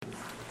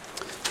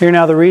Hear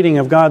now the reading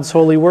of God's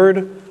holy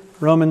word,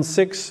 Romans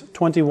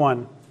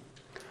 6:21.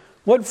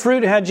 What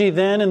fruit had ye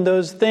then in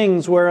those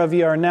things whereof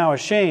ye are now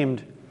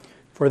ashamed?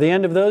 For the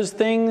end of those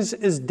things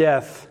is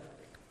death.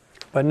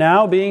 But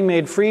now, being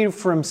made free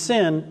from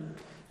sin,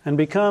 and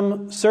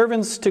become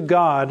servants to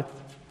God,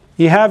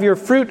 ye have your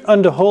fruit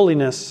unto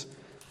holiness,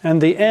 and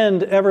the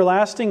end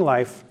everlasting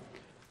life.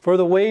 For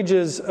the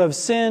wages of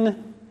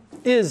sin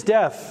is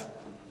death,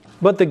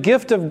 but the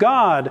gift of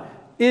God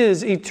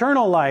is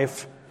eternal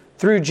life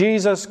through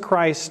Jesus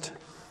Christ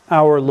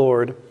our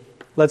Lord.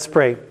 Let's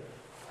pray.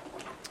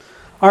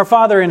 Our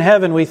Father in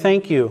heaven, we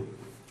thank you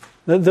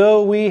that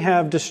though we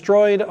have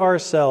destroyed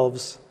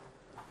ourselves,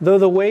 though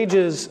the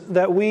wages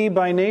that we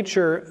by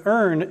nature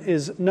earn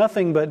is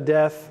nothing but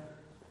death,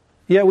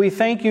 yet we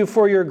thank you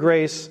for your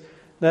grace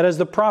that, as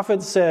the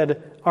prophet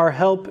said, our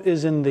help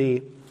is in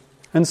thee.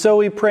 And so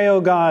we pray, O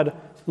God,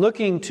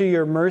 looking to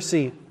your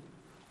mercy,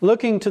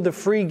 looking to the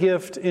free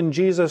gift in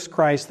Jesus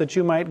Christ, that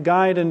you might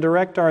guide and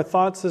direct our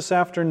thoughts this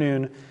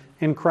afternoon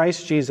in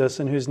Christ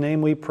Jesus, in whose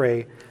name we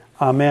pray.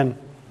 Amen.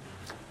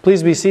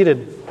 Please be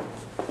seated.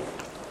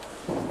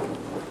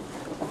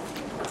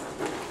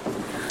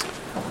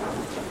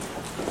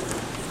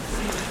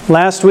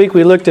 Last week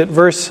we looked at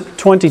verse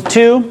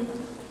 22,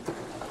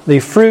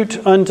 the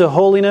fruit unto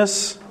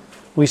holiness.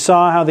 We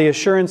saw how the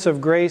assurance of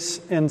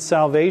grace and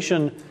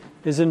salvation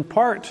is in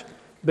part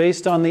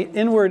based on the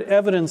inward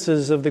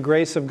evidences of the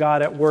grace of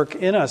God at work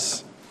in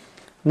us.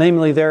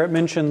 Namely, there it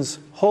mentions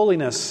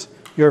holiness,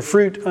 your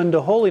fruit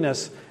unto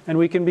holiness. And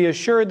we can be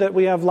assured that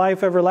we have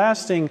life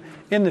everlasting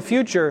in the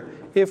future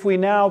if we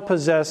now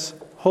possess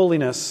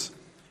holiness.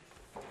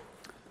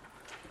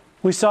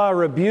 We saw a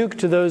rebuke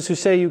to those who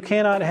say you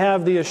cannot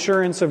have the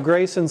assurance of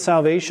grace and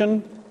salvation,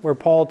 where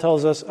Paul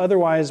tells us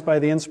otherwise by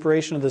the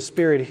inspiration of the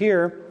Spirit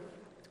here.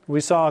 We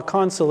saw a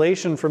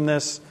consolation from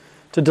this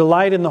to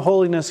delight in the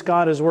holiness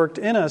God has worked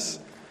in us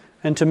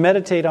and to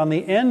meditate on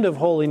the end of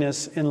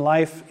holiness in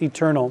life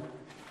eternal.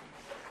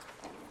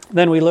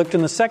 Then we looked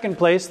in the second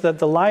place that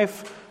the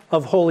life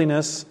of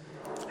holiness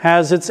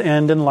has its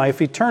end in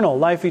life eternal.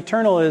 Life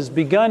eternal is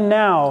begun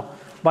now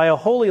by a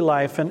holy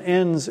life and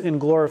ends in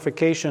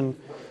glorification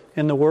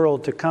in the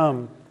world to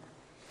come.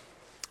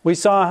 We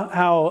saw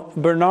how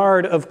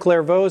Bernard of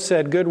Clairvaux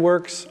said good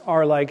works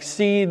are like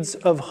seeds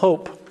of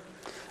hope.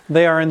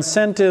 They are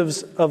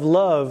incentives of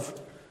love.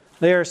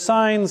 They are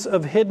signs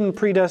of hidden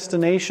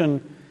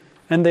predestination,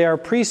 and they are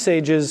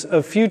presages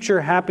of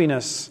future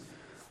happiness.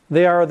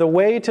 They are the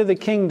way to the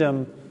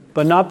kingdom,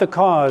 but not the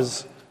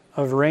cause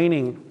of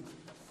reigning.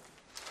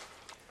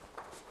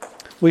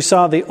 We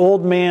saw the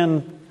old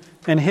man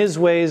and his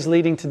ways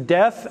leading to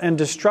death and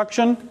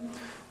destruction,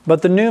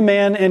 but the new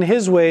man and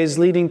his ways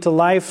leading to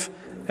life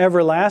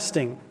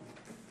everlasting.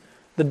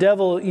 The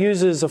devil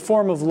uses a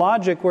form of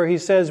logic where he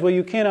says, well,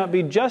 you cannot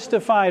be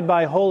justified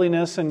by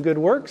holiness and good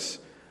works,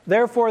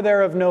 therefore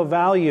they're of no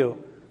value.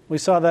 We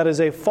saw that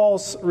as a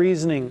false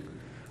reasoning.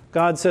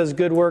 God says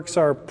good works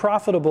are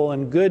profitable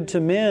and good to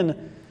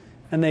men,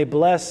 and they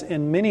bless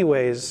in many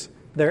ways.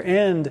 Their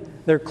end,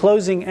 their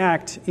closing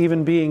act,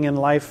 even being in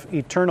life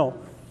eternal.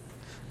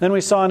 Then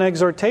we saw an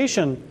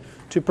exhortation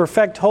to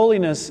perfect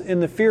holiness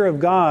in the fear of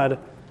God,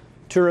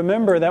 to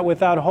remember that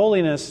without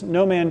holiness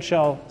no man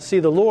shall see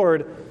the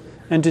Lord,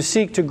 and to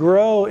seek to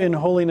grow in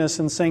holiness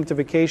and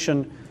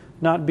sanctification,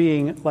 not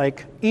being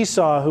like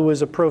Esau, who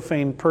was a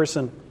profane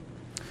person.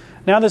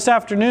 Now this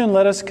afternoon,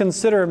 let us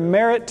consider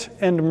merit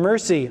and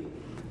mercy.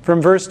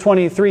 From verse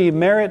 23,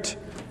 merit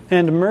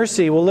and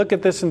mercy. We'll look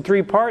at this in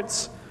three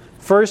parts.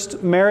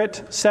 First,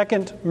 merit.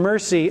 Second,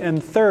 mercy.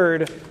 And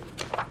third,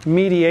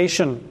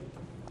 mediation.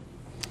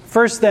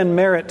 First, then,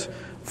 merit.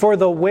 For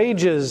the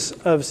wages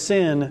of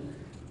sin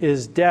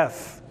is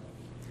death.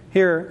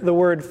 Here, the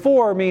word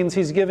for means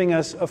he's giving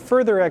us a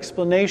further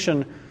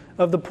explanation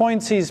of the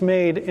points he's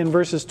made in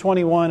verses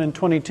 21 and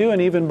 22,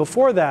 and even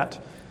before that.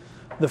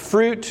 The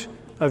fruit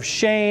of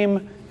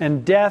shame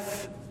and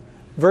death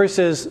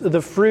versus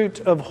the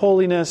fruit of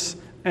holiness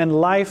and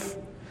life.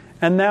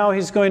 And now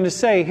he's going to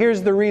say,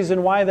 here's the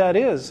reason why that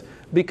is.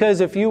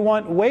 Because if you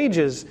want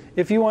wages,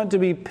 if you want to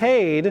be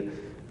paid,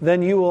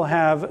 then you will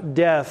have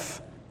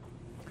death.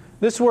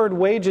 This word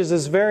wages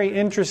is very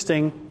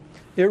interesting.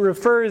 It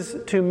refers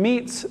to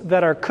meats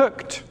that are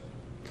cooked.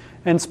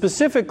 And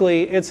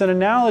specifically, it's an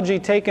analogy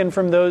taken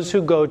from those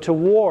who go to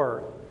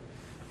war.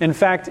 In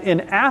fact,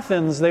 in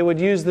Athens, they would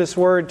use this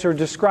word to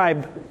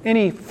describe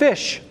any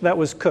fish that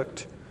was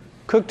cooked.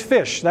 Cooked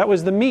fish, that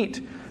was the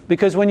meat.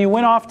 Because when you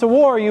went off to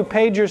war, you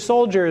paid your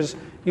soldiers,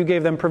 you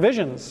gave them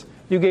provisions.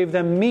 You gave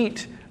them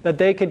meat that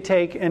they could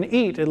take and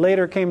eat. It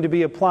later came to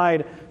be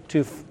applied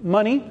to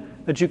money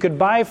that you could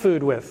buy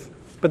food with.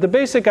 But the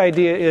basic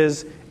idea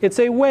is it's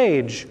a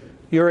wage.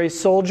 You're a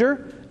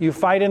soldier, you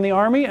fight in the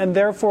army, and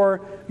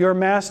therefore your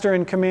master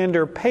and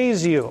commander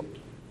pays you.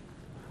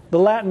 The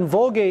Latin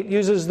Vulgate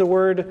uses the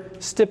word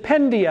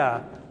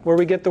stipendia, where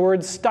we get the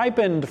word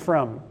stipend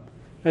from.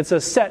 It's a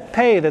set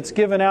pay that's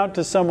given out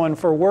to someone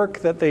for work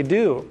that they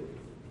do.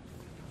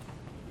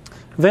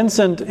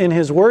 Vincent, in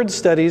his word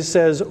studies,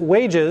 says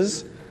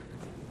wages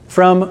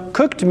from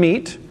cooked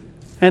meat,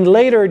 and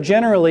later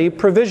generally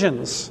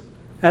provisions.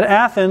 At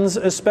Athens,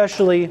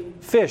 especially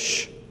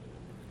fish.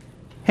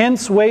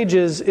 Hence,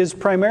 wages is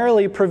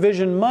primarily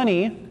provision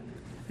money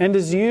and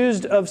is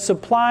used of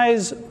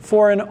supplies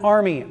for an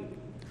army.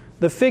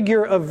 The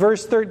figure of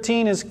verse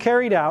 13 is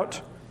carried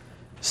out.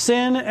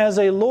 Sin as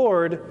a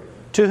lord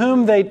to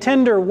whom they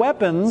tender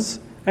weapons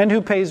and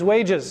who pays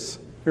wages.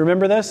 You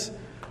remember this?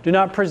 Do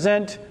not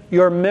present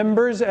your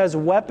members as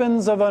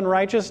weapons of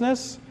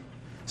unrighteousness.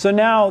 So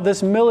now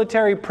this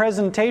military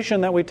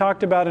presentation that we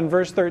talked about in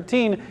verse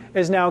 13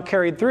 is now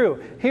carried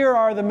through. Here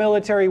are the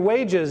military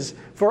wages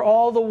for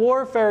all the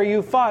warfare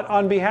you fought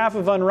on behalf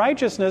of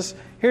unrighteousness.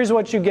 Here's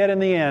what you get in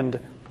the end: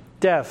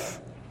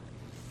 death.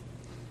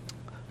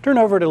 Turn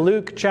over to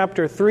Luke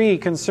chapter 3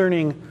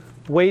 concerning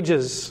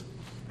wages.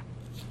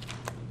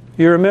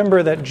 You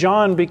remember that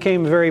John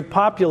became very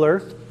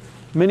popular.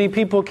 Many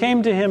people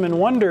came to him and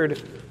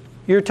wondered,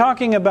 you're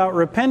talking about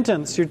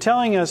repentance. You're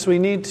telling us we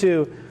need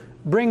to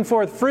bring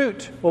forth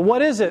fruit. Well,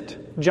 what is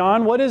it,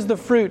 John? What is the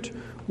fruit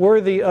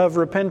worthy of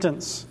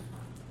repentance?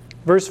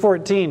 Verse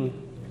 14.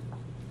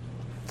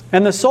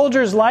 And the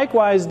soldiers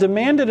likewise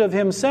demanded of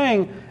him,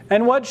 saying,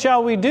 and what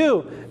shall we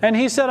do? And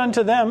he said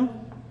unto them,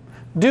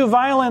 do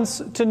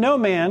violence to no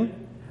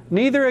man,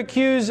 neither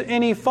accuse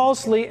any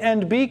falsely,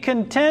 and be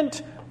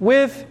content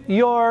with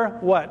your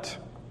what?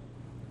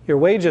 Your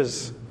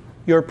wages,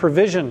 your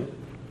provision.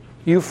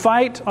 You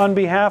fight on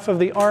behalf of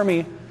the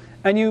army,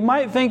 and you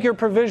might think your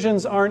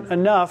provisions aren't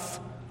enough.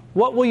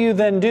 What will you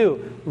then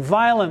do?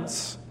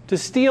 Violence, to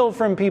steal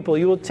from people.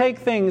 You will take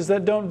things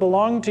that don't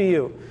belong to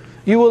you.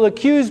 You will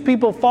accuse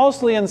people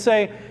falsely and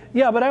say,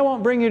 yeah, but I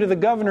won't bring you to the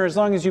governor as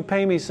long as you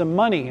pay me some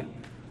money.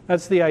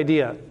 That's the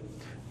idea.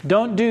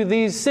 Don't do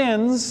these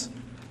sins,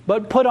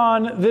 but put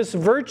on this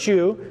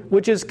virtue,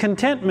 which is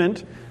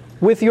contentment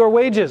with your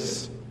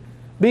wages.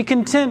 Be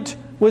content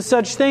with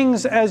such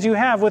things as you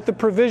have, with the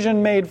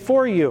provision made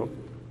for you.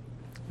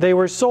 They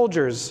were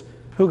soldiers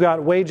who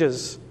got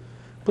wages.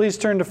 Please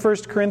turn to 1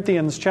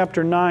 Corinthians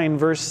chapter 9,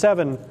 verse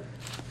 7,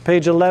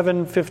 page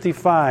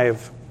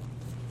 1155.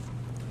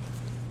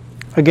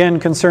 Again,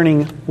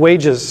 concerning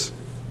wages.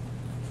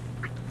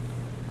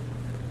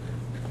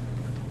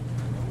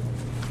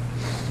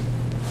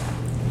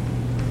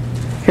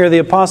 Here the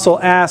apostle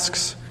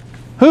asks,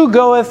 who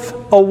goeth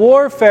a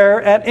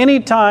warfare at any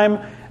time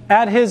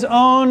at his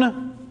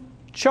own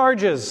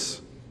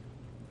charges?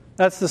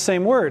 That's the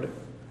same word.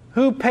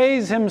 Who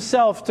pays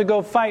himself to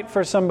go fight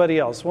for somebody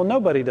else? Well,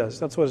 nobody does.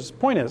 That's what his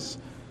point is.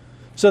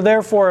 So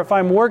therefore, if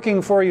I'm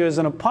working for you as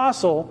an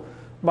apostle,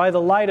 by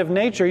the light of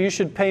nature, you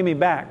should pay me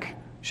back.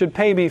 You should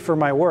pay me for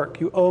my work.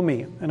 You owe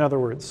me, in other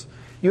words.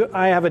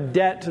 I have a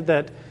debt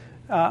that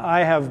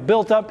I have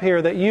built up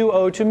here that you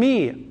owe to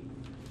me.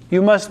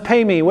 You must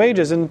pay me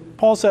wages. And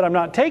Paul said, I'm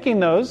not taking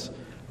those,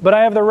 but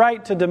I have the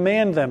right to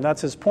demand them.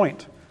 That's his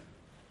point.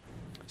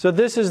 So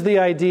this is the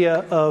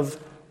idea of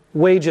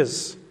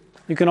wages.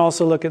 You can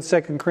also look at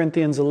 2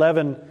 Corinthians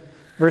 11,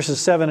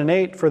 verses 7 and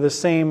 8 for the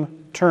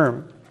same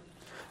term.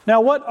 Now,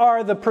 what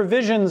are the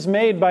provisions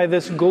made by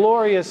this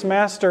glorious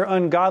master,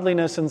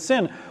 ungodliness and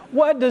sin?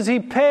 What does he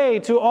pay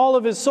to all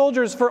of his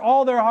soldiers for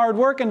all their hard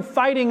work and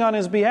fighting on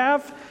his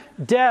behalf?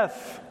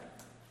 Death.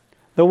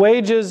 The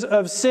wages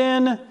of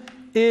sin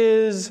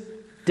is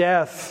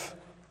death.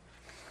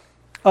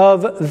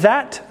 Of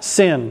that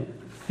sin.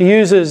 He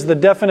uses the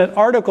definite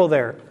article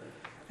there.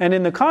 And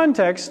in the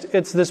context,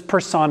 it's this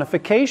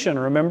personification,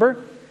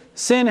 remember?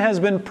 Sin has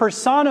been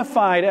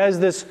personified as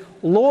this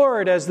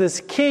Lord, as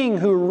this king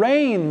who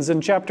reigns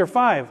in chapter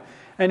 5.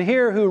 And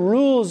here who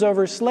rules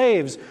over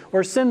slaves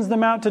or sends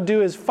them out to do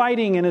his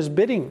fighting and his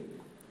bidding.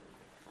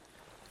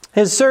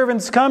 His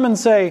servants come and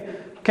say,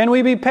 can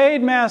we be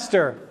paid,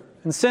 master?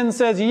 And sin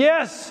says,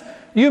 yes,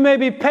 you may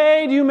be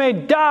paid, you may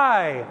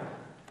die.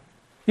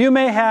 You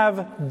may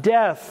have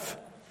death.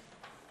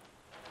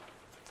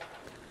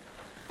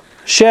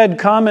 Shedd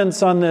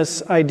comments on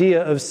this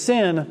idea of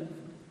sin.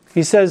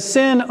 He says,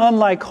 sin,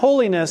 unlike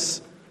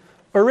holiness,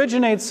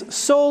 originates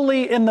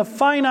solely in the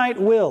finite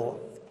will.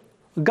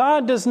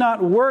 God does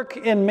not work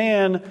in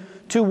man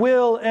to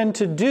will and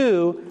to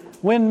do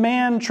when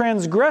man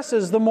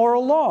transgresses the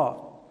moral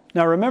law.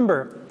 Now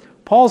remember,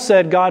 Paul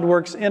said God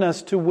works in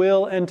us to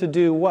will and to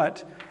do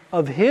what?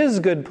 Of His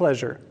good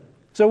pleasure.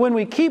 So when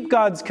we keep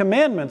God's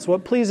commandments,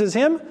 what pleases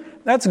Him,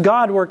 that's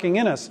God working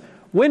in us.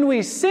 When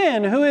we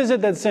sin, who is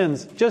it that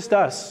sins? Just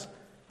us.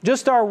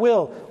 Just our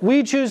will.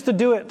 We choose to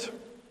do it.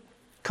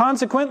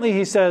 Consequently,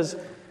 he says,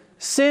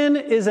 sin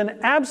is an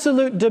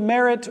absolute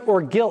demerit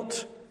or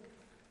guilt,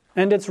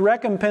 and its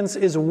recompense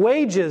is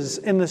wages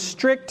in the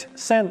strict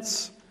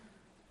sense.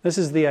 This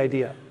is the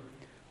idea.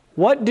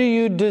 What do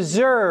you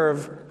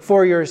deserve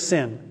for your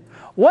sin?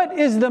 What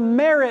is the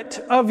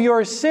merit of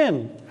your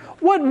sin?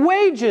 What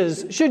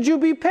wages should you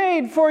be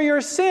paid for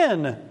your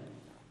sin?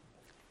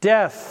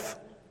 Death.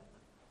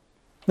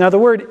 Now the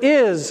word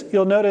is,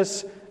 you'll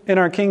notice in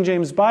our King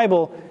James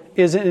Bible,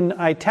 is in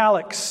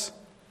italics.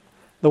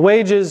 The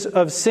wages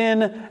of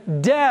sin,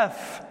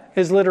 death,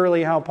 is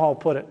literally how Paul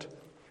put it.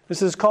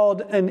 This is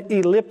called an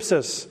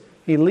ellipsis.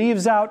 He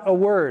leaves out a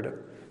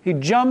word. He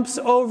jumps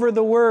over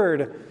the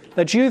word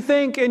that you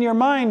think in your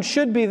mind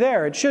should be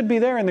there. It should be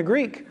there in the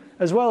Greek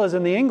as well as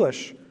in the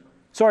English.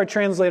 So our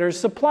translators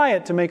supply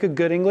it to make a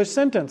good English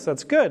sentence.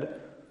 That's good.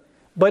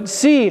 But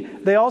see,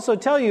 they also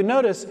tell you,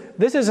 notice,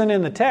 this isn't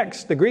in the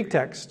text, the Greek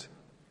text.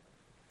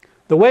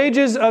 The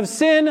wages of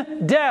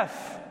sin,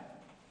 death.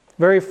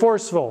 Very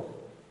forceful.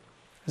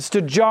 It's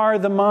to jar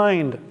the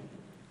mind.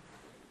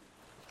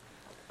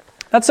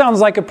 That sounds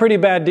like a pretty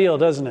bad deal,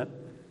 doesn't it?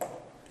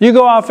 You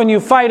go off and you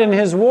fight in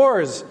his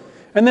wars,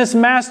 and this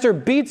master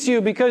beats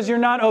you because you're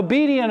not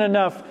obedient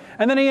enough.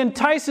 And then he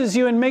entices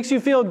you and makes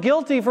you feel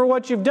guilty for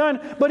what you've done,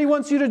 but he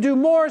wants you to do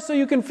more so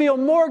you can feel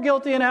more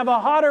guilty and have a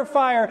hotter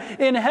fire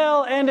in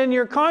hell and in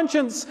your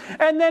conscience.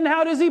 And then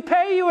how does he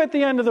pay you at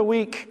the end of the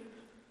week?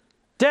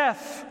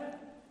 Death.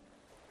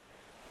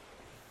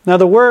 Now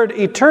the word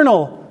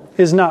eternal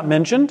is not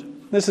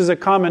mentioned. This is a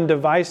common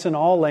device in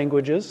all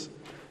languages.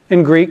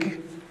 In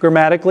Greek,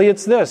 grammatically,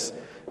 it's this.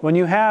 When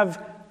you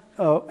have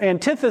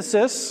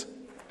antithesis,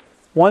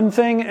 one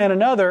thing and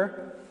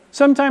another,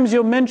 sometimes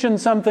you'll mention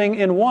something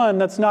in one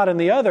that's not in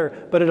the other,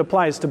 but it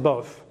applies to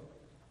both.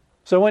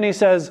 So when he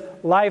says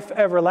life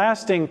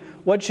everlasting,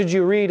 what should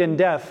you read in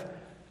death?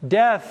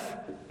 Death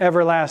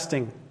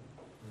everlasting.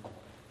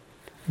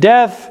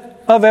 Death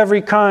of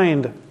every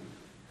kind.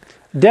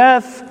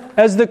 Death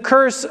as the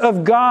curse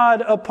of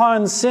God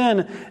upon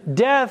sin.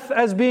 Death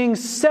as being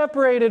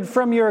separated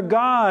from your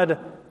God.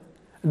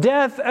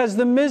 Death as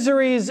the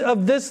miseries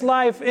of this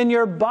life in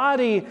your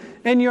body,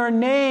 in your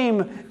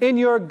name, in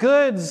your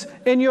goods,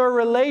 in your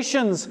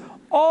relations.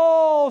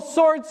 All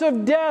sorts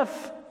of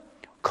death,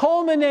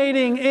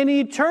 culminating in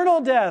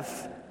eternal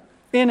death,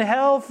 in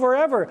hell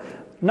forever.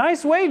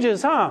 Nice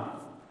wages, huh?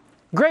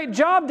 Great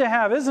job to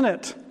have, isn't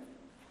it?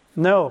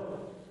 No,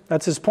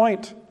 that's his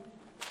point.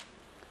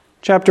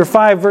 Chapter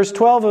 5, verse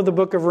 12 of the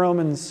book of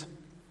Romans.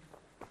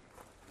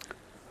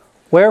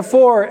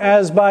 Wherefore,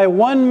 as by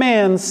one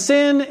man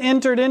sin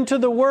entered into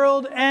the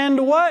world,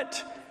 and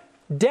what?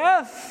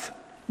 Death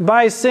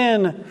by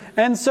sin.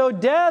 And so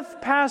death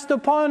passed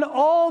upon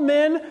all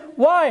men.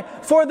 Why?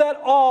 For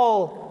that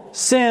all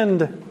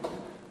sinned.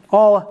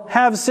 All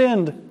have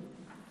sinned.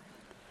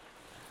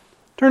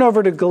 Turn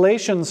over to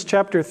Galatians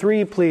chapter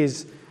 3,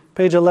 please.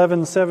 Page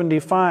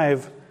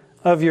 1175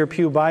 of your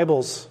pew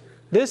Bibles.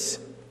 This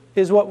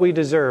is what we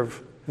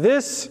deserve.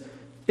 This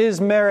is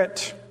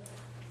merit.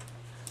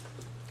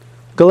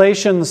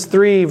 Galatians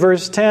 3,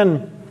 verse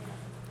 10.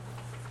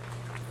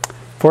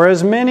 For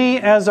as many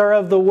as are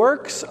of the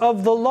works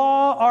of the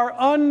law are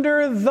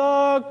under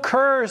the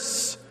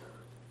curse.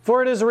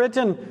 For it is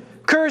written,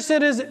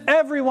 Cursed is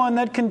everyone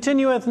that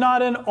continueth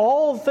not in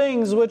all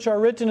things which are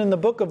written in the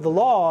book of the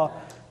law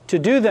to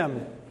do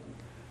them.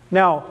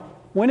 Now,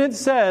 when it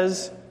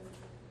says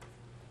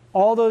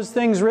all those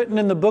things written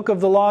in the book of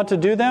the law to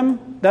do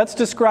them, that's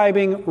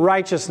describing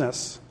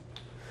righteousness.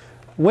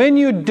 When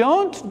you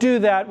don't do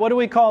that, what do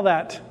we call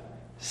that?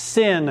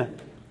 Sin.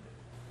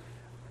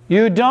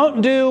 You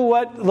don't do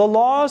what the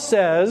law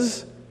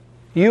says,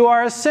 you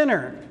are a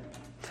sinner.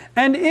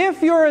 And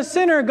if you're a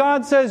sinner,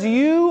 God says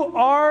you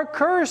are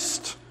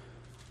cursed.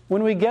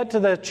 When we get to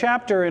the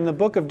chapter in the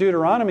book of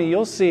Deuteronomy,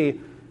 you'll see,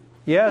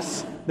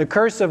 yes, the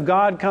curse of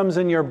God comes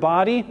in your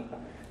body.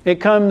 It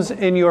comes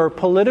in your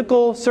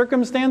political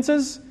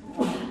circumstances.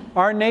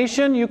 Our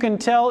nation, you can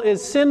tell,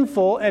 is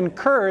sinful and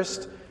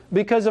cursed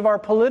because of our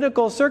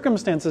political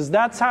circumstances.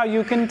 That's how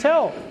you can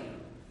tell.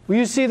 Will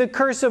you see the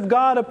curse of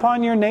God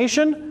upon your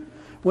nation?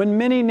 When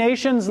many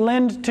nations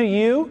lend to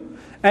you,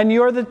 and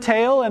you're the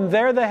tail and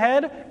they're the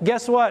head,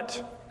 guess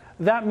what?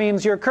 That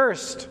means you're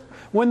cursed.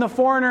 When the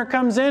foreigner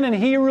comes in and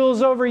he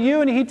rules over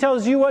you and he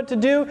tells you what to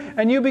do,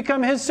 and you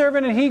become his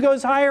servant and he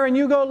goes higher and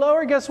you go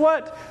lower, guess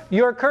what?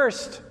 You're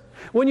cursed.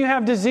 When you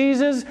have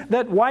diseases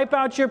that wipe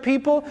out your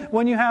people,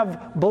 when you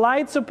have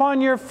blights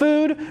upon your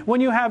food,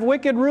 when you have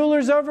wicked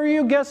rulers over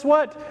you, guess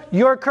what?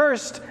 You're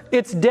cursed.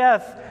 It's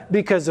death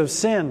because of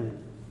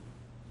sin.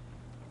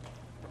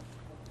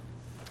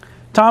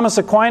 Thomas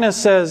Aquinas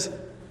says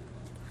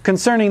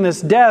concerning this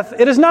death,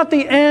 it is not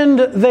the end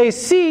they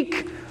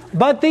seek,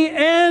 but the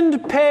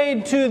end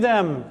paid to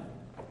them.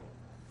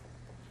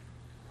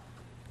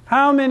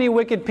 How many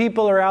wicked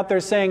people are out there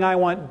saying, I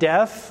want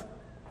death?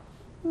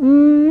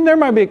 There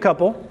might be a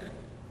couple.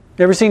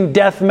 You ever seen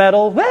death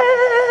metal?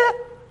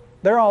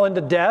 They're all into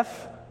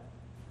death.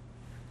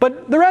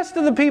 But the rest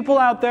of the people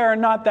out there are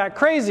not that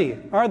crazy,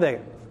 are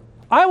they?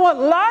 I want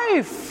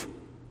life.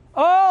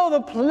 Oh, the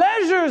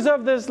pleasures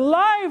of this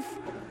life.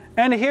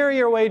 And here are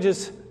your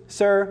wages,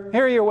 sir.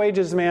 Here are your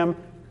wages, ma'am.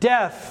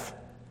 Death,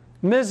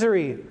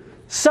 misery,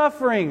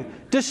 suffering,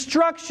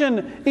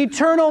 destruction,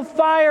 eternal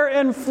fire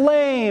and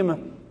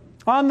flame.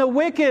 On the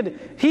wicked,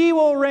 he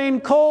will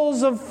rain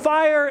coals of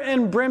fire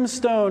and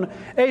brimstone.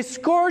 A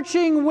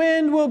scorching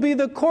wind will be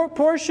the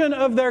portion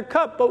of their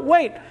cup. But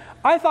wait,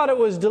 I thought it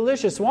was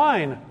delicious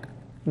wine.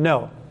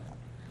 No.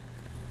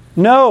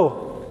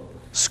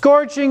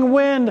 Scorching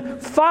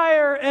wind,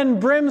 fire and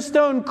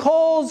brimstone,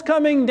 coals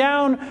coming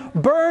down,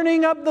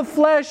 burning up the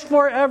flesh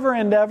forever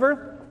and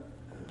ever.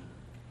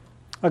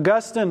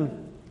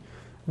 Augustine,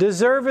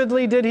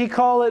 deservedly did he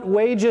call it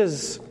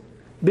wages,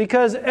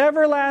 because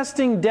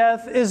everlasting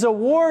death is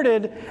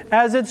awarded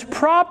as its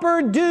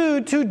proper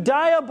due to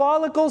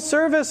diabolical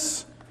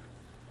service.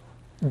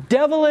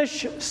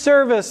 Devilish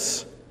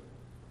service.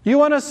 You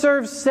want to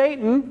serve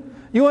Satan?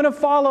 You want to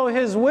follow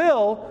his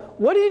will?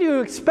 What did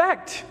you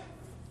expect?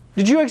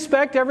 Did you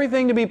expect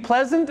everything to be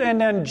pleasant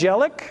and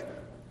angelic?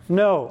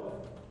 No.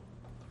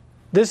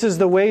 This is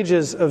the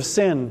wages of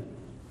sin.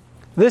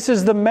 This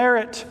is the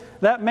merit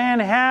that man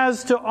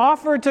has to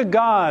offer to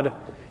God.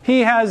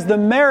 He has the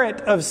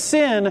merit of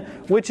sin,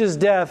 which is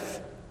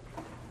death.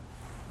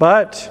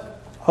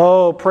 But,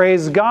 oh,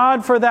 praise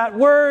God for that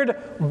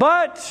word,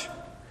 but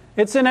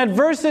it's an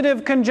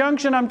adversative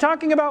conjunction. I'm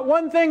talking about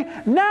one thing.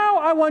 Now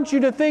I want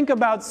you to think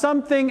about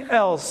something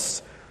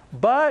else.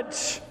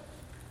 But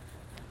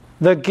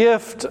the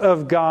gift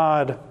of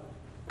God.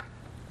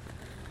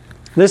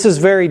 This is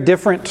very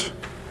different.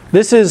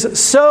 This is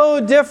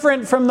so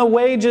different from the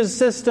wages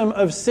system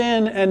of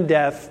sin and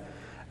death.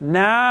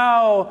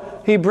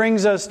 Now he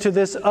brings us to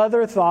this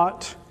other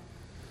thought,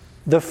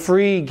 the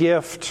free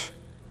gift.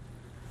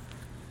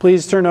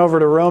 Please turn over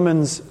to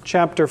Romans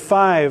chapter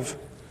 5,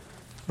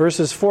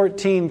 verses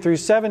 14 through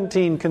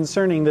 17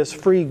 concerning this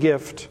free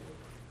gift.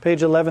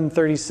 Page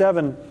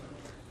 1137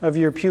 of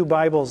your Pew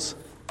Bibles.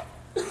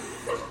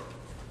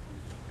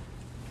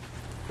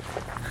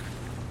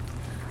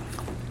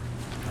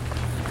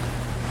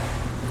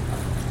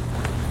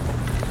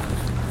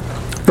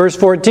 Verse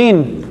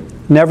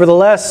 14,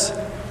 nevertheless,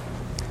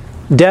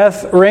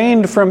 death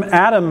reigned from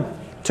Adam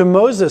to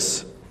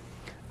Moses,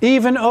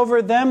 even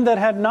over them that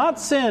had not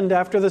sinned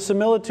after the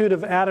similitude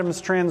of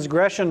Adam's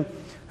transgression,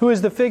 who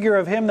is the figure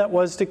of him that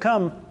was to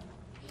come.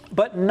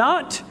 But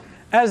not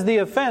as the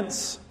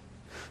offense,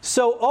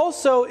 so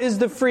also is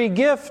the free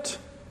gift.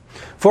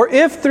 For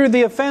if through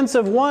the offense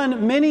of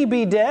one many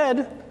be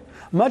dead,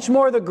 much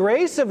more the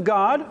grace of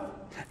God,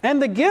 and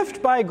the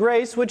gift by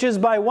grace, which is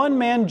by one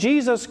man,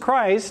 Jesus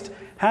Christ,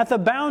 hath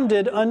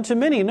abounded unto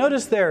many.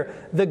 Notice there,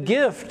 the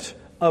gift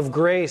of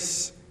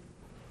grace.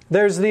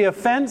 There's the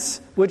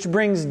offense which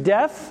brings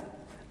death.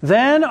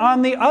 Then,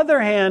 on the other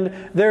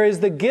hand, there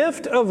is the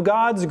gift of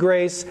God's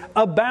grace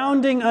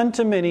abounding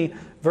unto many.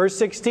 Verse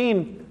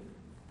 16,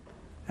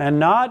 and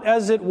not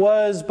as it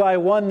was by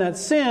one that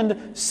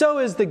sinned, so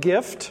is the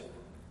gift.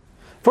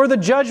 For the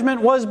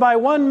judgment was by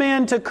one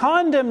man to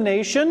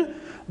condemnation,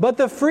 but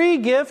the free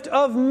gift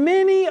of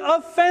many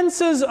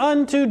offenses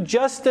unto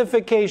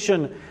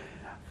justification.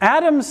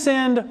 Adam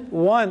sinned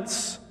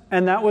once,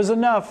 and that was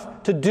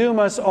enough to doom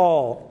us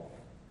all.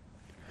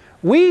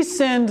 We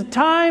sinned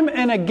time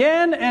and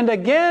again and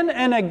again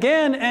and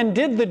again, and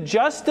did the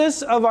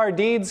justice of our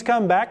deeds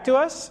come back to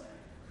us?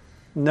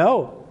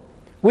 No.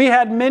 We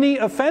had many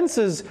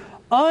offenses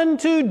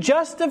unto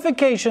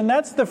justification.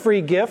 That's the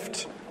free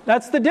gift.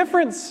 That's the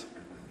difference.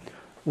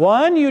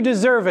 One, you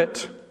deserve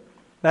it.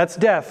 That's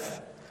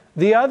death.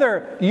 The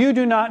other, you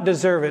do not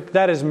deserve it.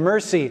 That is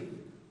mercy.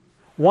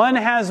 One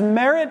has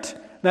merit.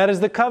 That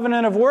is the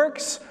covenant of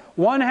works.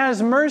 One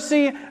has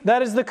mercy.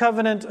 That is the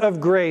covenant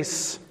of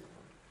grace.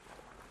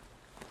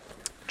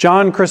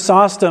 John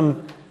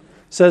Chrysostom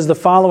says the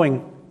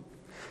following.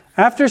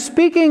 After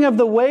speaking of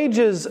the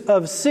wages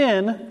of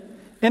sin,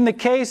 in the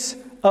case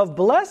of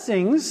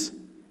blessings,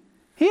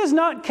 he is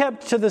not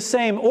kept to the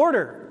same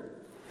order.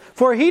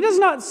 For he does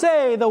not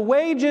say the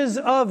wages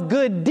of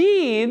good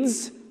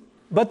deeds,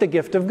 but the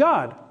gift of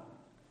God.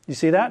 You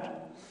see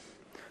that?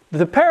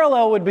 The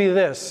parallel would be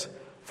this.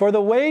 For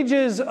the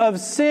wages of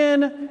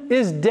sin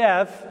is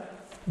death,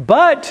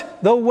 but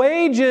the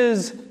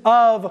wages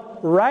of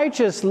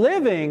righteous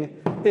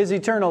living is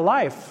eternal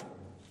life.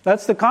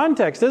 That's the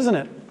context, isn't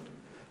it?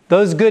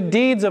 Those good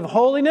deeds of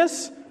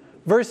holiness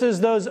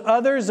versus those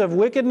others of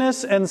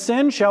wickedness and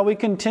sin. Shall we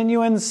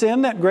continue in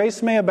sin that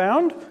grace may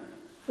abound?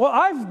 Well,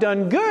 I've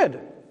done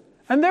good,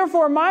 and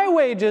therefore my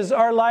wages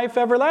are life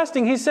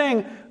everlasting. He's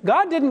saying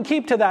God didn't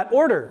keep to that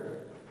order.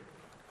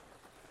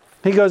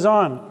 He goes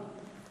on.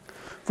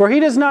 For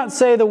he does not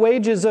say the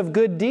wages of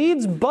good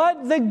deeds,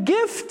 but the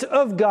gift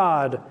of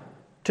God,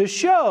 to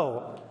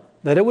show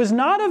that it was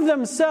not of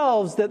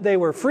themselves that they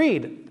were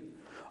freed,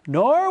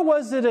 nor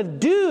was it a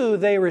due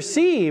they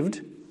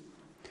received,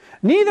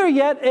 neither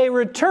yet a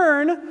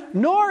return,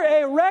 nor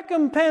a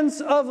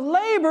recompense of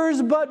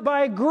labors, but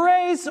by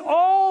grace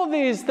all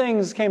these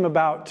things came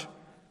about.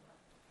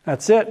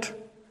 That's it.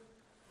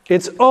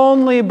 It's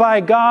only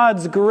by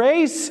God's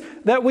grace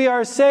that we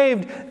are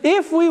saved.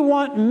 If we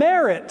want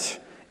merit,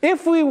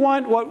 if we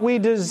want what we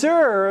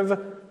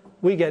deserve,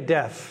 we get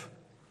death.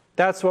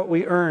 That's what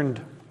we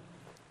earned.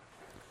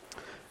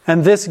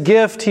 And this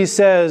gift, he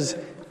says,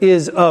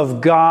 is of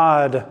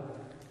God.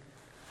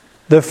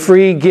 The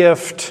free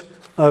gift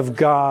of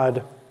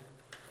God.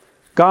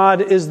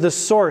 God is the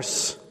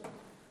source.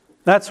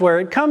 That's where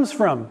it comes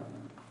from.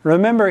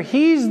 Remember,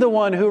 He's the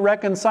one who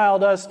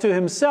reconciled us to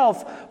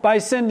Himself by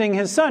sending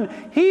His Son.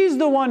 He's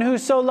the one who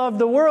so loved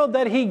the world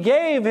that He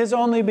gave His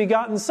only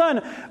begotten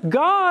Son.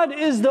 God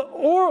is the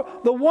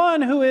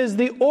one who is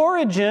the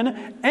origin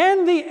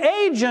and the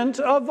agent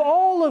of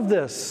all of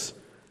this.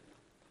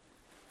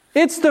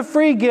 It's the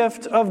free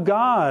gift of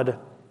God.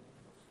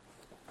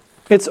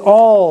 It's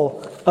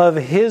all of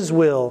His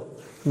will,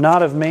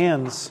 not of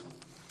man's.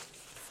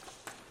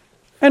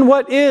 And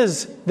what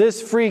is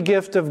this free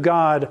gift of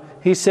God?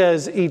 He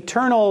says,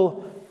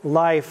 eternal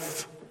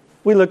life.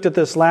 We looked at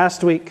this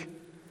last week.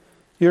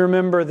 You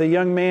remember the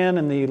young man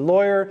and the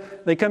lawyer.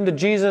 They come to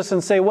Jesus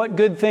and say, what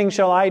good thing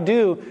shall I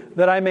do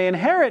that I may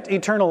inherit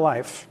eternal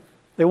life?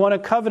 They want a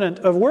covenant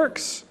of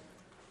works.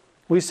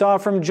 We saw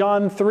from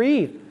John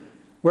 3,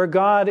 where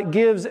God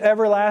gives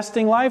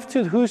everlasting life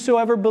to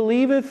whosoever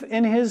believeth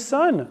in His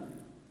Son.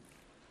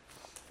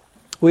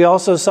 We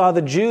also saw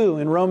the Jew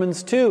in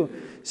Romans 2,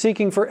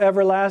 seeking for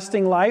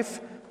everlasting life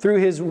through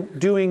his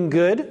doing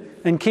good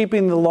and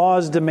keeping the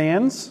law's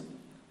demands.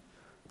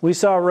 We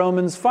saw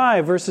Romans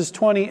 5, verses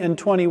 20 and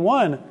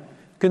 21,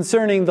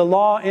 concerning the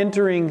law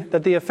entering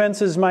that the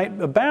offenses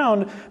might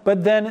abound,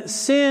 but then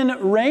sin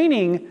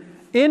reigning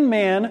in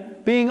man,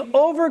 being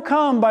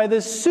overcome by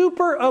this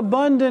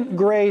superabundant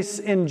grace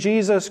in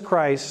Jesus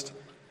Christ,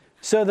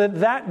 so that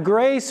that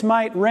grace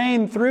might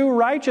reign through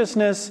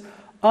righteousness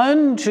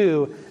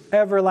unto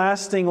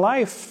everlasting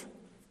life.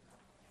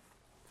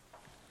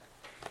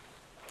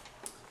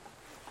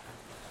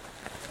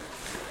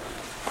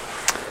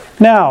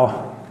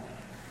 Now,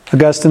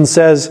 Augustine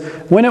says,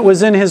 when it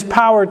was in his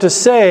power to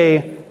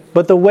say,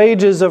 but the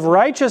wages of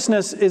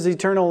righteousness is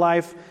eternal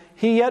life,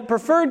 he yet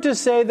preferred to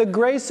say the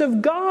grace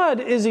of God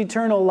is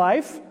eternal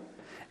life,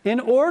 in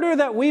order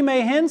that we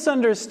may hence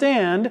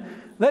understand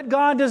that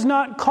God does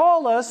not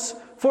call us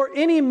for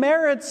any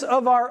merits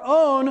of our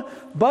own,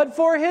 but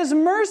for His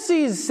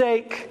mercy's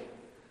sake.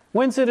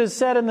 Whence it is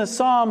said in the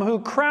Psalm, who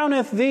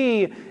crowneth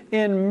thee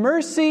in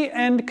mercy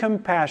and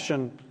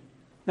compassion.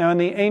 Now in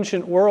the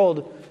ancient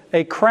world,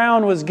 a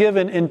crown was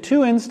given in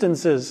two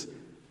instances.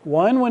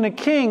 One, when a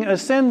king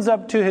ascends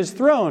up to his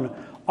throne,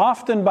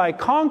 often by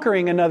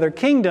conquering another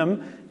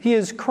kingdom, he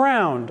is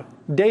crowned.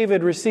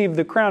 David received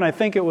the crown, I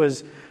think it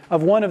was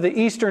of one of the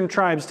eastern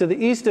tribes to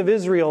the east of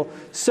Israel,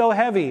 so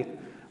heavy.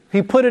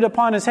 He put it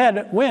upon his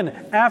head. When?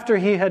 After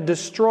he had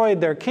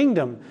destroyed their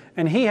kingdom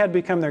and he had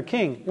become their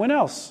king. When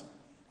else?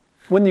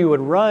 When you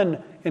would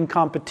run in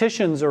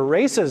competitions or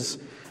races,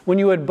 when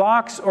you would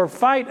box or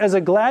fight as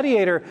a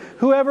gladiator,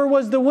 whoever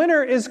was the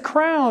winner is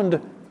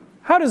crowned.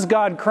 How does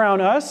God crown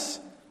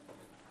us?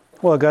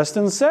 Well,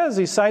 Augustine says,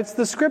 he cites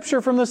the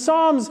scripture from the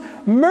Psalms,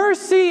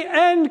 mercy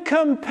and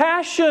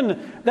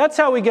compassion. That's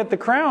how we get the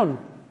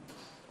crown.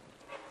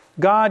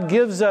 God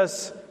gives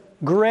us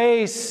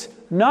grace,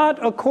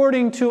 not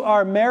according to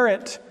our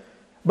merit,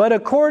 but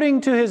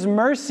according to His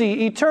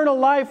mercy. Eternal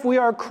life, we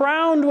are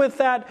crowned with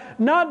that,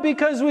 not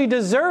because we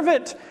deserve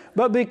it,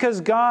 but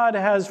because God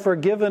has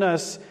forgiven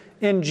us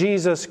in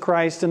Jesus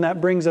Christ. And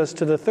that brings us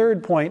to the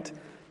third point,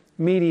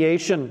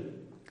 mediation.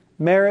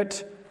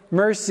 Merit,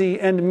 mercy,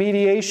 and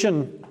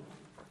mediation.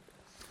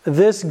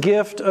 This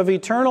gift of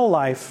eternal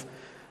life,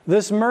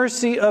 this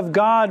mercy of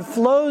God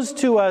flows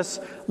to us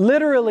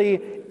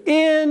literally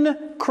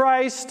in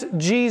Christ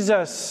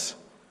Jesus.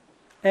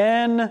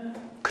 En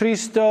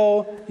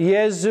Christo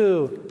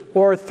Jesu,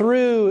 or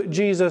through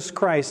Jesus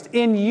Christ,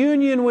 in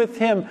union with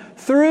Him,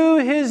 through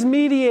His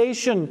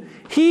mediation.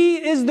 He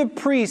is the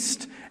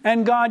priest,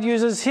 and God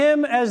uses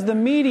Him as the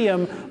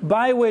medium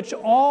by which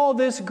all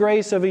this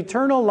grace of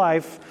eternal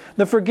life,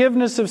 the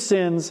forgiveness of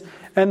sins,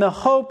 and the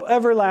hope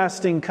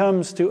everlasting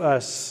comes to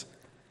us.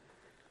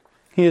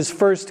 He is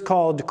first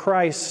called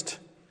Christ.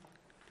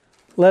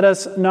 Let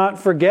us not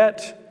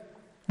forget,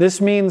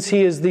 this means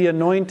He is the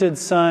anointed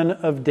Son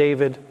of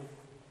David.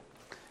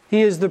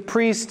 He is the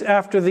priest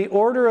after the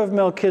order of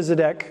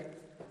Melchizedek.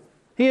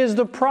 He is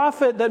the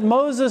prophet that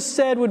Moses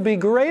said would be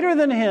greater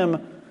than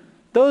him.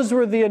 Those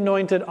were the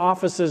anointed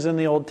offices in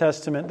the Old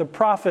Testament, the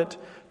prophet,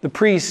 the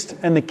priest,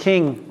 and the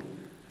king.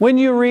 When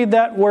you read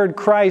that word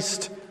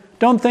Christ,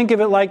 don't think of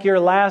it like your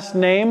last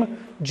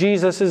name.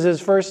 Jesus is His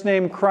first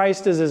name,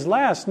 Christ is His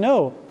last.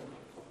 No.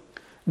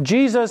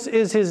 Jesus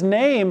is His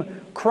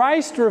name.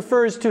 Christ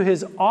refers to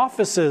His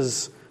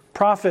offices,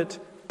 prophet,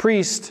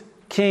 priest,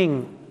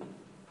 king.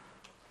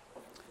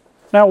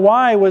 Now,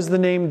 why was the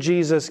name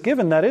Jesus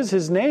given? That is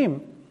His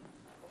name.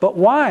 But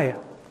why?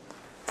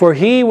 For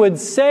He would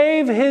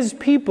save His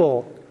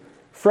people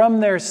from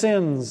their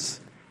sins.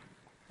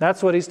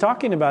 That's what He's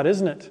talking about,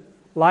 isn't it?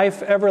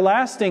 Life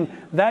everlasting.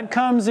 That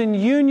comes in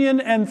union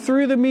and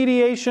through the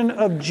mediation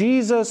of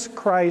Jesus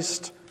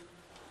Christ.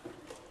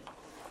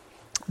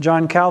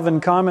 John Calvin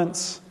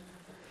comments,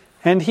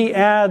 and he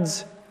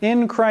adds,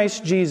 in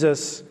Christ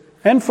Jesus,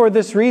 and for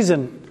this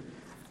reason,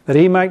 that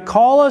He might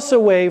call us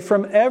away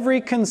from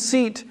every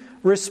conceit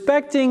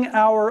respecting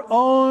our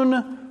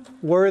own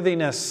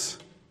worthiness.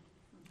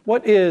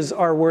 What is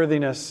our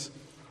worthiness?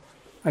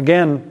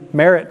 Again,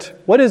 merit.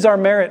 What is our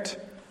merit?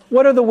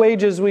 What are the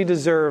wages we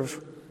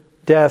deserve?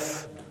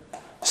 Death,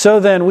 So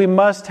then, we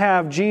must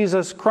have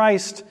Jesus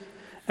Christ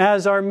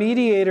as our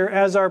mediator,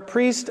 as our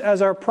priest,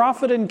 as our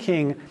prophet and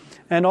king.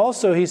 And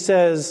also, he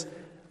says,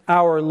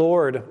 our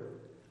Lord,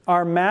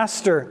 our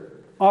master,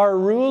 our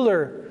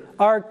ruler,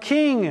 our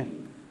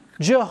king,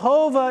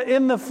 Jehovah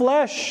in the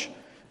flesh,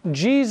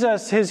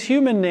 Jesus, his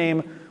human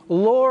name,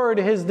 Lord,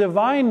 his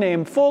divine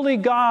name, fully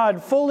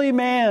God, fully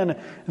man.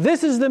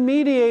 This is the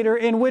mediator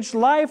in which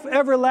life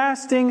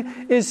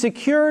everlasting is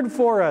secured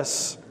for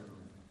us.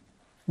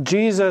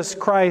 Jesus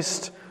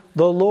Christ,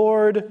 the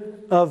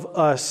Lord of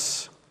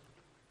us.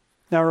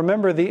 Now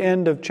remember the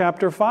end of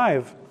chapter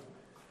 5.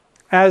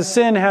 As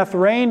sin hath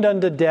reigned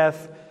unto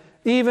death,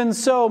 even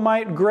so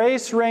might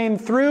grace reign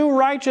through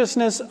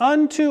righteousness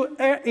unto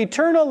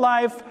eternal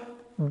life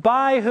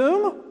by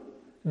whom?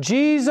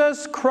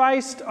 Jesus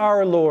Christ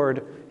our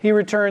Lord. He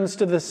returns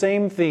to the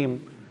same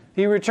theme.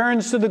 He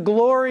returns to the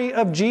glory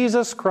of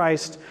Jesus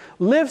Christ,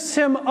 lifts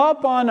him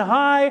up on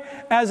high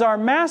as our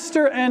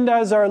master and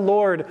as our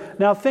Lord.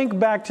 Now think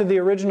back to the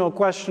original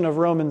question of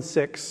Romans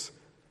 6.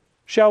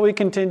 Shall we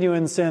continue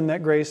in sin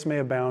that grace may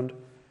abound?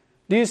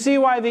 Do you see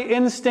why the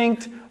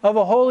instinct of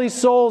a holy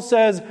soul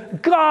says,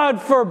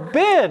 God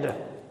forbid?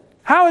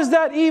 How is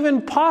that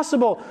even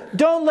possible?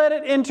 Don't let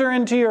it enter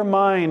into your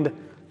mind.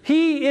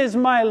 He is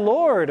my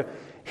Lord.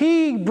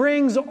 He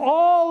brings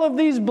all of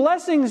these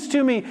blessings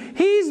to me.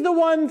 He's the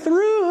one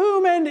through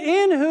whom and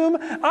in whom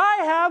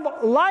I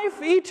have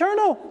life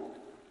eternal.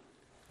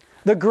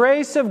 The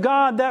grace of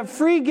God, that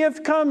free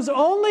gift, comes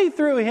only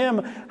through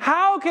Him.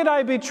 How could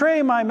I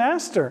betray my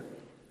master?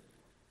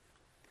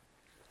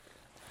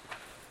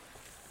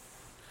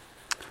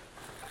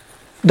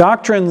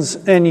 Doctrines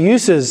and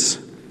uses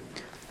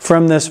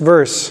from this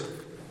verse.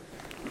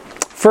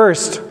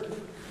 First,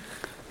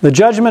 the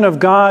judgment of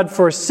God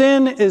for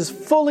sin is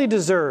fully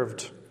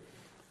deserved,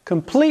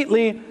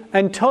 completely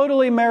and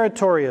totally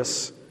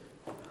meritorious,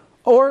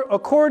 or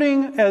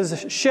according,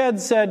 as Shedd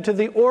said, to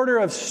the order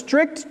of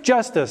strict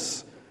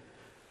justice.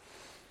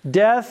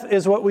 Death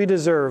is what we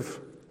deserve.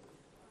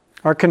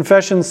 Our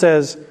confession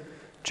says,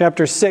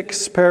 chapter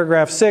 6,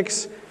 paragraph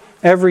 6,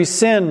 every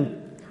sin,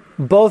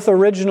 both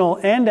original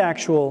and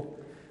actual,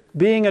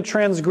 being a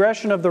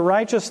transgression of the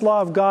righteous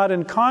law of God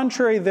and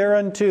contrary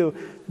thereunto,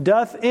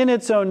 doth in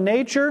its own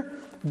nature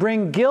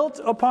bring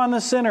guilt upon the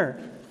sinner,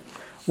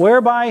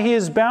 whereby he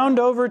is bound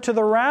over to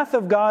the wrath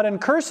of God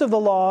and curse of the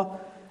law,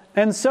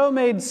 and so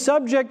made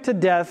subject to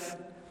death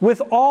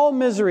with all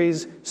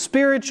miseries,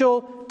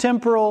 spiritual,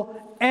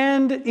 temporal,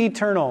 and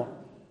eternal.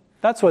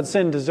 That's what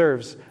sin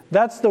deserves.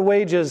 That's the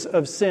wages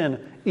of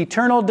sin.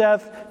 Eternal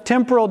death,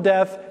 temporal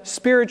death,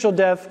 spiritual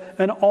death,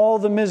 and all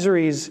the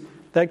miseries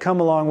that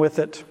come along with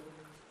it.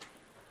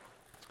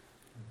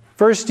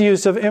 First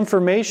use of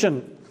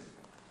information.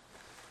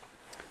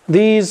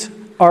 These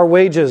are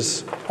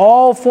wages.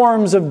 All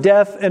forms of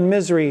death and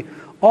misery,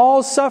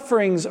 all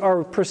sufferings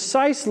are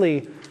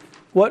precisely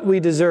what we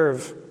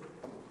deserve.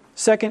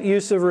 Second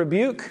use of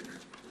rebuke.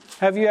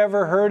 Have you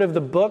ever heard of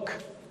the book,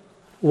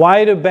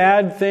 Why Do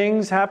Bad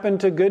Things Happen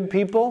to Good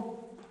People?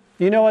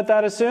 You know what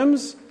that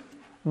assumes?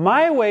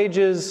 My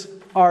wages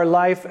are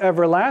life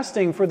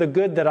everlasting for the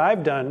good that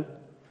I've done.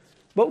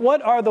 But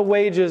what are the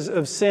wages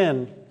of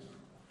sin?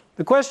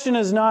 The question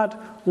is not,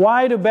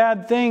 why do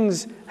bad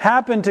things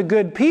happen to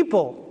good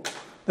people?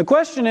 The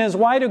question is,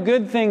 why do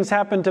good things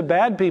happen to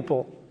bad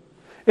people?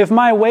 If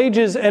my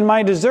wages and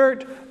my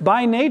desert,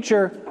 by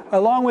nature,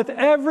 along with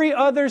every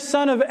other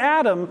son of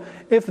Adam,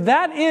 if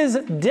that is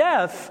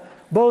death,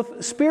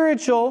 both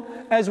spiritual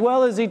as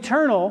well as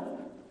eternal,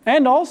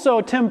 and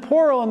also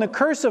temporal, and the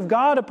curse of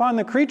God upon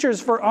the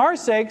creatures for our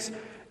sakes,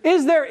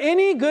 is there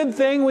any good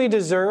thing we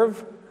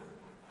deserve?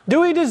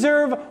 Do we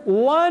deserve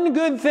one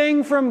good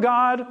thing from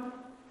God?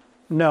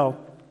 No.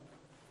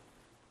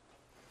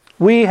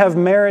 We have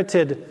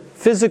merited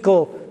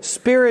physical,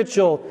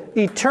 spiritual,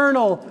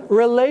 eternal,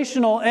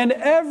 relational, and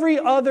every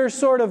other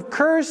sort of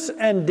curse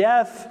and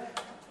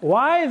death.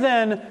 Why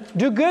then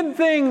do good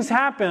things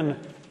happen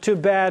to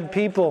bad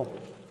people?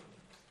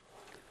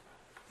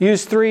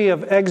 Use 3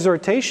 of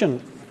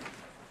exhortation.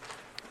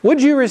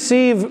 Would you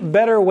receive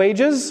better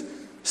wages?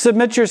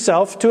 Submit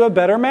yourself to a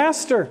better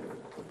master.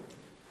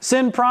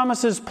 Sin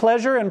promises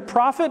pleasure and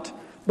profit,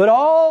 but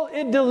all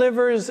it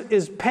delivers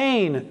is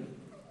pain.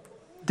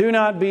 Do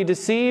not be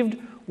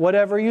deceived.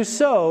 Whatever you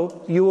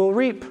sow, you will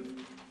reap.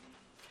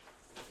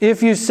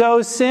 If you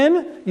sow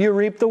sin, you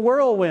reap the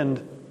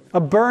whirlwind,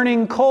 a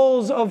burning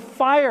coals of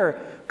fire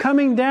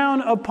coming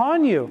down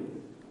upon you.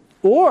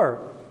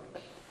 Or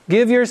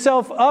give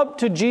yourself up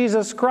to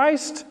Jesus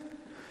Christ,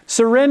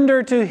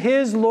 surrender to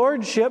His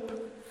lordship,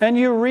 and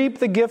you reap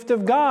the gift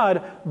of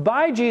God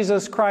by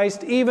Jesus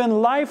Christ,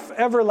 even life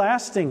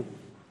everlasting.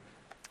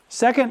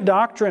 Second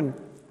doctrine.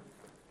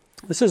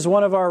 This is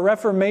one of our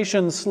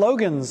Reformation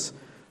slogans.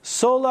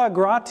 Sola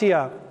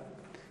gratia.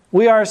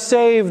 We are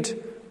saved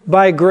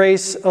by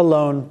grace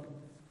alone.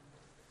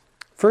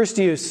 First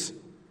use.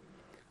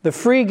 The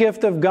free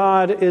gift of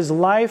God is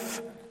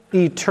life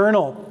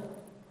eternal.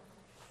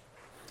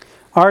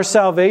 Our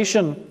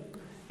salvation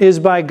is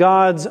by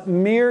God's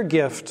mere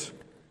gift.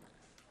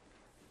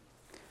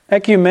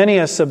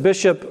 Ecumenius, a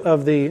bishop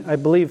of the, I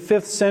believe,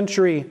 5th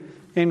century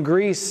in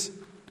Greece,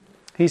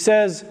 he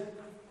says,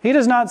 he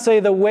does not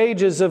say the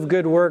wages of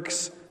good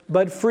works,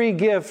 but free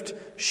gift,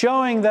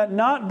 showing that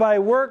not by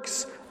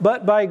works,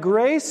 but by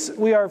grace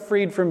we are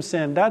freed from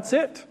sin. That's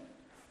it.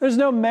 There's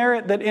no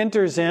merit that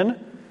enters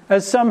in,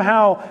 as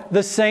somehow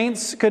the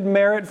saints could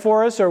merit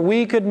for us, or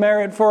we could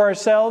merit for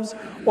ourselves,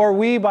 or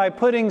we by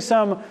putting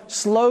some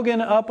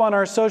slogan up on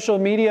our social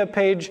media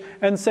page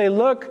and say,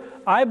 look,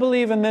 I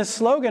believe in this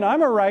slogan,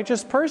 I'm a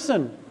righteous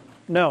person.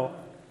 No.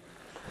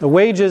 The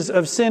wages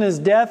of sin is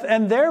death,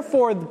 and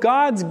therefore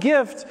God's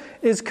gift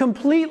is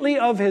completely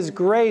of His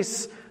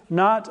grace,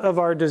 not of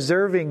our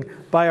deserving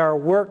by our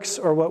works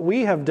or what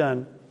we have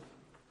done.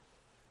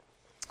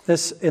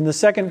 This, in the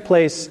second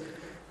place,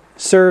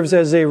 serves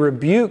as a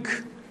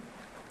rebuke.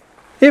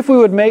 If we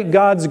would make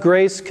God's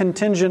grace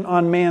contingent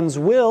on man's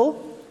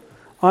will,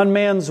 on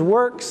man's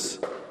works,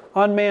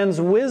 on man's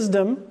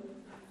wisdom,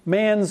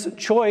 man's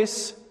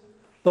choice,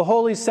 the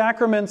holy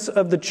sacraments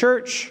of the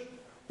church,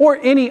 or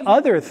any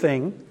other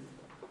thing,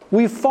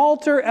 we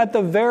falter at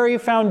the very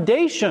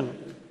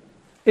foundation.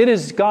 It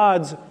is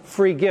God's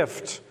free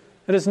gift.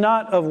 It is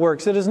not of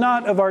works. It is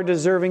not of our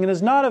deserving. It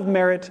is not of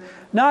merit,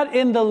 not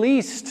in the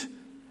least.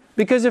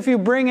 Because if you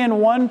bring in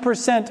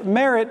 1%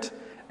 merit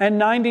and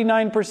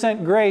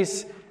 99%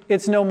 grace,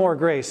 it's no more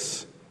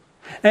grace.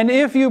 And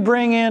if you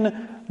bring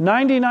in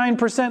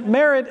 99%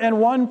 merit and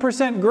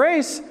 1%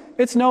 grace,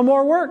 it's no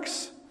more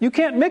works. You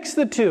can't mix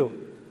the two.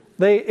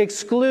 They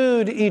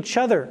exclude each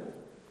other.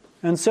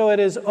 And so it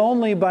is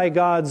only by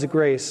God's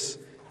grace.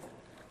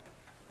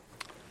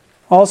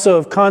 Also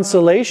of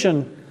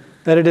consolation,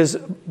 that it is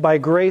by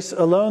grace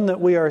alone that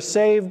we are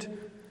saved,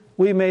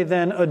 we may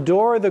then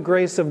adore the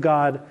grace of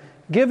God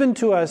given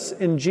to us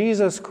in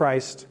Jesus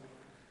Christ.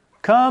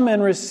 Come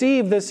and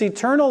receive this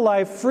eternal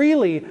life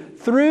freely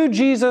through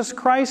Jesus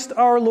Christ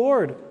our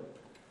Lord.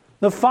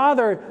 The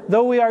Father,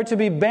 though we are to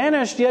be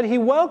banished, yet He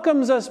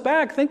welcomes us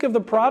back. Think of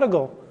the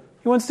prodigal.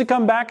 He wants to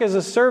come back as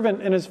a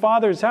servant in his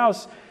father's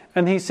house,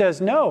 and He says,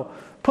 no,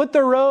 put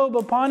the robe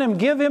upon him,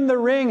 give him the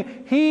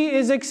ring. He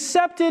is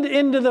accepted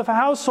into the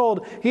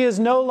household. He is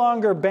no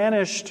longer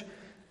banished.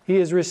 He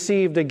is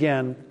received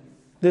again.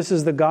 This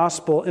is the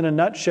gospel in a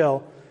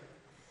nutshell.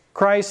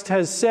 Christ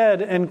has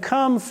said and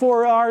come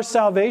for our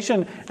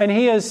salvation, and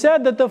He has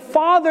said that the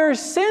Father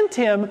sent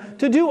Him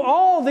to do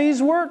all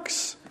these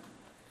works.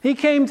 He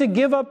came to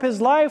give up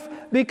His life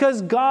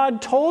because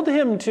God told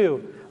Him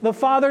to. The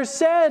Father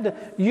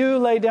said, you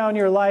lay down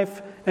your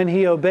life, and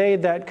He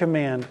obeyed that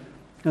command.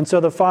 And so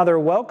the Father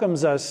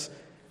welcomes us,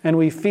 and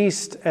we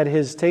feast at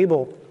His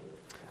table.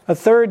 A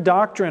third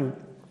doctrine,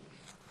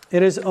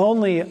 it is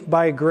only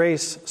by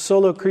grace,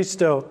 solo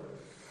Christo.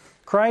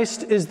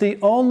 Christ is the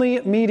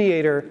only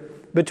mediator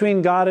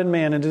between God and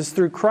man. It is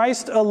through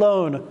Christ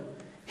alone.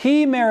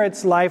 He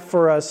merits life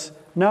for us,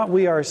 not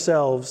we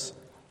ourselves.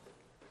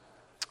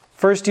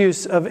 First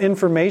use of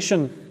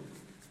information.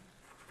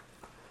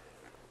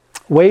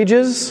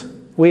 Wages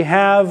we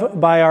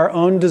have by our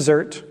own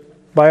desert,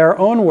 by our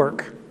own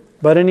work.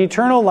 But in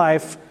eternal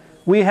life,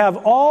 we have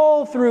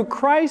all through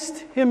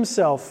Christ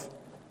Himself.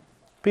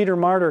 Peter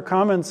Martyr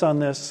comments on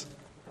this.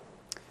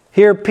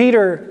 Here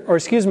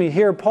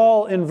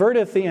Paul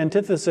inverteth the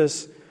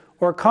antithesis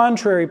or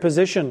contrary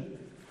position.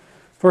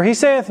 For he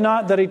saith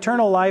not that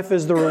eternal life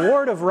is the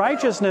reward of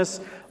righteousness,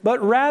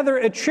 but rather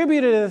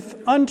attributeth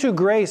unto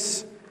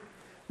grace,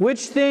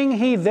 which thing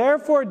he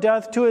therefore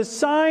doth to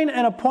assign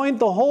and appoint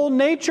the whole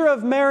nature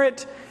of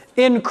merit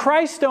in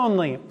Christ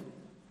only.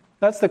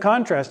 That's the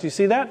contrast. You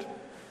see that?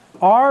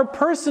 Our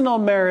personal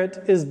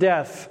merit is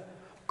death.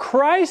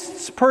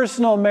 Christ's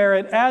personal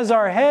merit as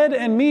our head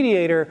and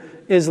mediator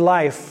is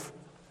life.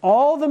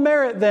 All the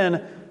merit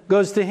then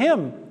goes to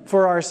Him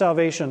for our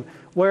salvation,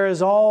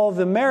 whereas all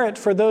the merit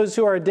for those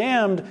who are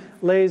damned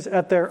lays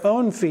at their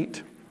own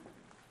feet.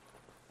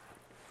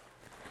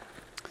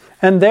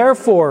 And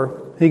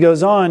therefore, he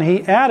goes on,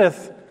 He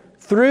addeth,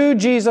 through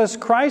Jesus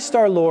Christ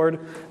our Lord,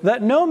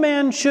 that no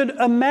man should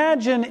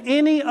imagine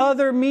any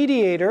other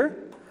mediator,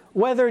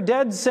 whether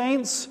dead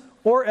saints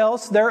or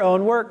else their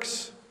own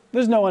works.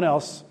 There's no one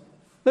else.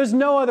 There's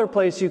no other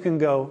place you can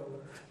go.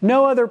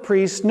 No other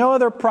priest, no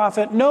other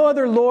prophet, no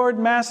other Lord,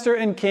 Master,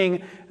 and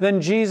King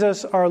than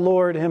Jesus our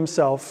Lord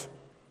Himself.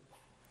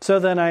 So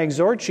then I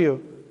exhort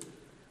you,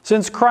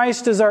 since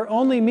Christ is our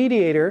only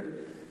mediator,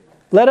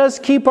 let us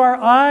keep our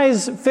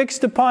eyes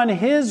fixed upon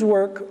His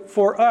work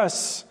for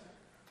us.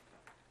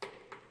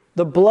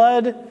 The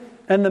blood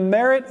and the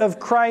merit of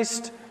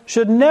Christ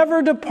should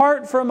never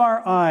depart from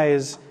our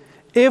eyes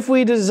if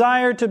we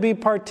desire to be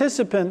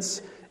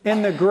participants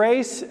in the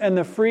grace and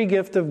the free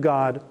gift of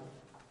God.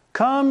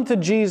 Come to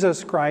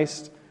Jesus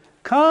Christ.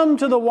 Come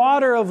to the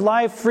water of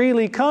life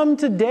freely. Come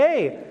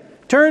today.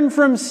 Turn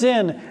from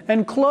sin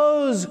and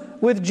close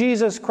with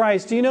Jesus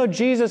Christ. Do you know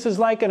Jesus is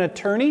like an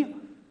attorney?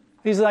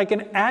 He's like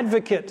an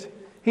advocate.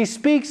 He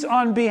speaks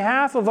on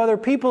behalf of other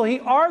people. He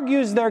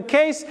argues their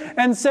case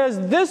and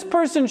says this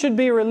person should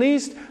be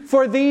released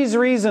for these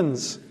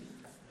reasons.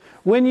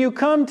 When you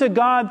come to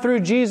God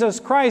through Jesus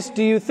Christ,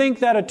 do you think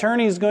that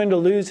attorney is going to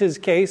lose his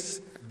case?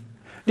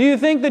 Do you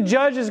think the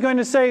judge is going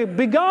to say,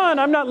 "Begone,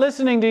 I'm not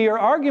listening to your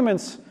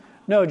arguments"?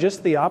 No,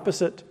 just the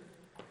opposite.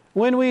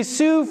 When we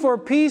sue for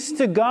peace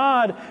to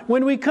God,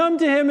 when we come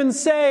to Him and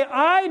say,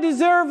 "I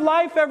deserve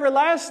life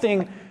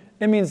everlasting,"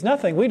 it means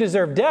nothing. We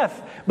deserve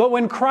death. But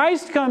when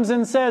Christ comes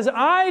and says,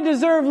 "I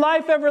deserve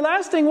life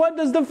everlasting," what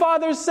does the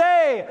Father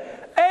say?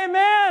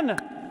 Amen!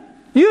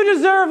 You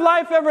deserve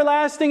life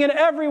everlasting and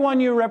everyone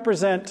you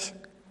represent.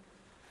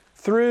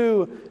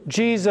 Through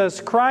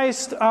Jesus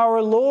Christ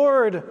our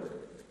Lord.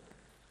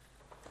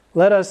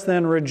 Let us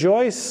then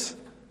rejoice.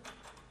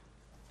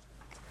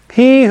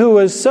 He who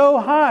was so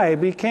high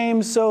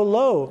became so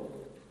low.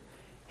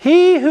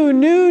 He who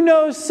knew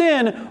no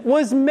sin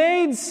was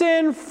made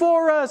sin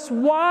for us.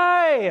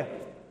 Why?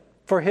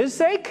 For His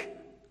sake?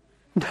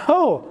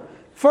 No,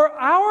 for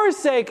our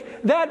sake,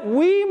 that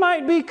we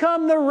might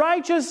become the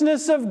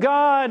righteousness of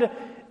God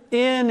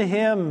in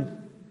Him.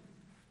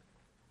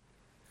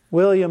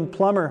 William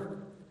Plummer.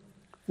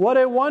 What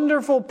a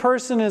wonderful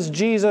person is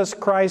Jesus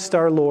Christ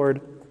our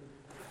Lord.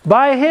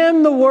 By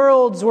Him the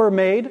worlds were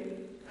made.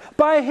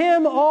 By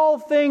Him all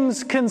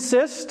things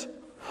consist.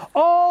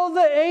 All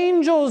the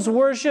angels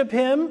worship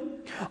Him.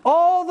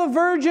 All the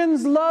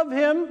virgins love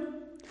Him.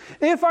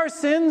 If our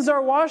sins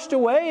are washed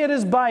away, it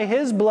is by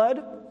His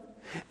blood.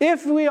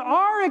 If we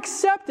are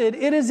accepted,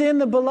 it is in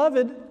the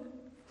Beloved.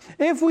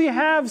 If we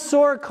have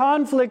sore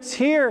conflicts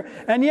here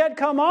and yet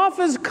come off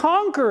as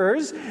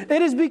conquerors,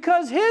 it is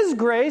because His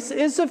grace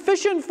is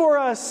sufficient for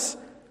us.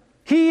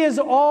 He is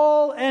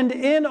all and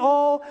in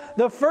all,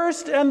 the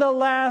first and the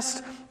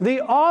last,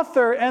 the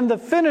author and the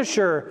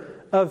finisher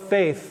of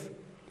faith.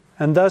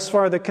 And thus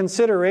far the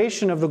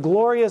consideration of the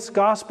glorious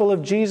gospel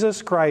of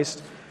Jesus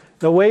Christ.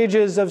 The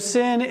wages of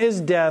sin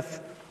is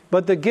death,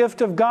 but the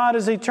gift of God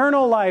is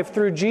eternal life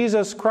through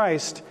Jesus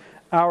Christ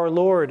our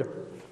Lord.